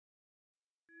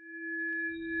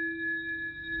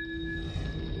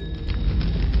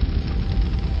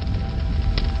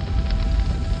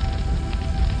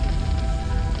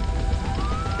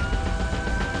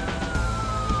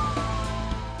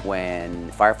When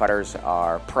firefighters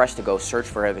are pressed to go search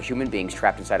for other human beings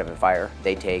trapped inside of a fire,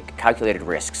 they take calculated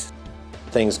risks.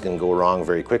 Things can go wrong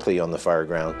very quickly on the fire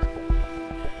ground.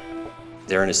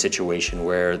 They're in a situation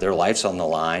where their life's on the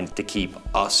line to keep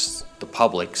us, the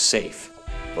public, safe.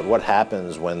 But what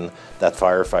happens when that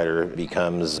firefighter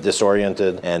becomes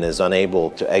disoriented and is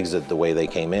unable to exit the way they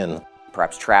came in?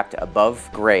 Perhaps trapped above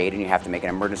grade and you have to make an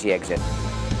emergency exit.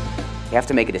 You have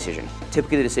to make a decision.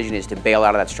 Typically the decision is to bail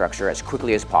out of that structure as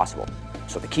quickly as possible.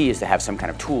 So the key is to have some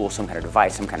kind of tool, some kind of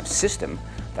device, some kind of system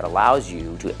that allows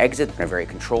you to exit in a very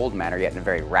controlled manner, yet in a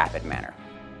very rapid manner.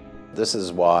 This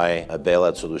is why a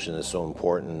bailout solution is so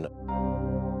important.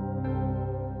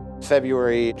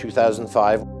 February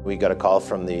 2005, we got a call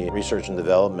from the Research and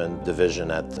Development Division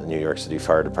at the New York City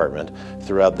Fire Department.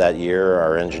 Throughout that year,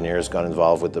 our engineers got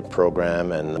involved with the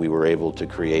program and we were able to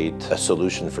create a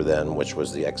solution for them, which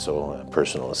was the EXO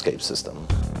personal escape system.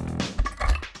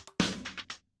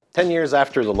 10 years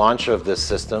after the launch of this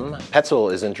system,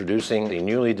 Petzl is introducing the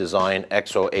newly designed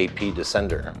EXO AP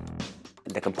descender.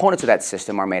 The components of that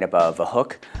system are made up of a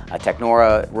hook, a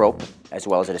Technora rope, as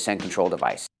well as a descent control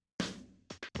device.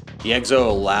 The EXO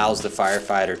allows the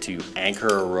firefighter to anchor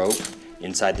a rope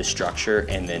inside the structure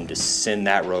and then descend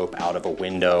that rope out of a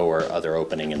window or other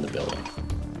opening in the building.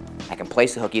 I can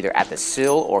place the hook either at the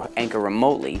sill or anchor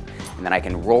remotely, and then I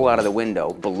can roll out of the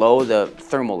window below the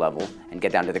thermal level and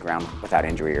get down to the ground without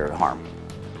injury or harm.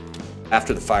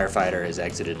 After the firefighter has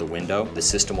exited the window, the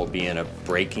system will be in a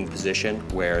braking position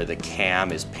where the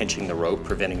cam is pinching the rope,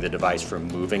 preventing the device from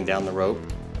moving down the rope.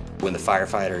 When the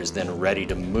firefighter is then ready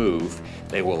to move,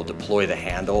 they will deploy the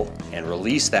handle and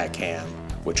release that cam,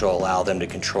 which will allow them to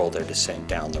control their descent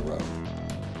down the rope.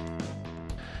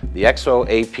 The EXO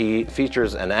AP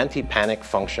features an anti-panic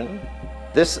function.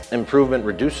 This improvement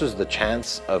reduces the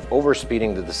chance of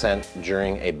overspeeding the descent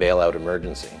during a bailout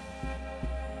emergency.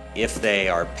 If they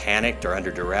are panicked or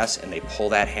under duress and they pull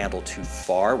that handle too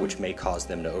far, which may cause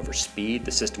them to overspeed,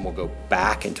 the system will go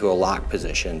back into a lock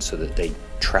position so that they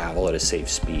travel at a safe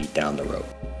speed down the rope.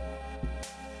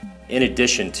 In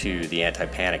addition to the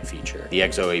anti-panic feature, the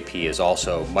EXO AP is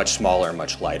also much smaller and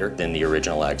much lighter than the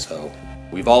original EXO.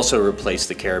 We've also replaced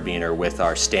the carabiner with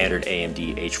our standard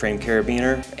AMD H-frame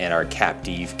carabiner and our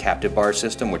CAPTIV bar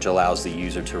system, which allows the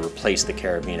user to replace the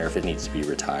carabiner if it needs to be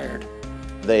retired.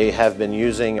 They have been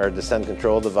using our descent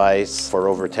control device for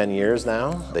over 10 years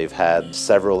now. They've had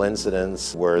several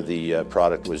incidents where the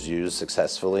product was used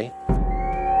successfully.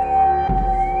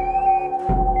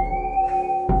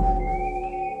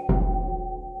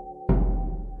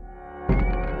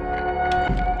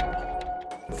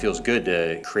 It feels good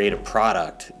to create a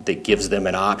product that gives them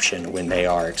an option when they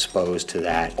are exposed to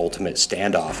that ultimate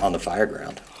standoff on the fire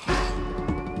ground.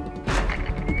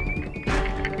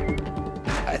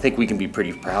 I think we can be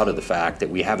pretty proud of the fact that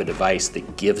we have a device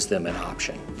that gives them an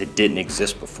option that didn't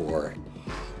exist before.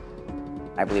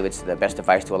 I believe it's the best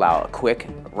device to allow a quick,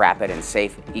 rapid, and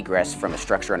safe egress from a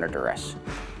structure under duress.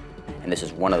 And this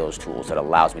is one of those tools that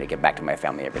allows me to get back to my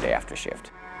family every day after shift.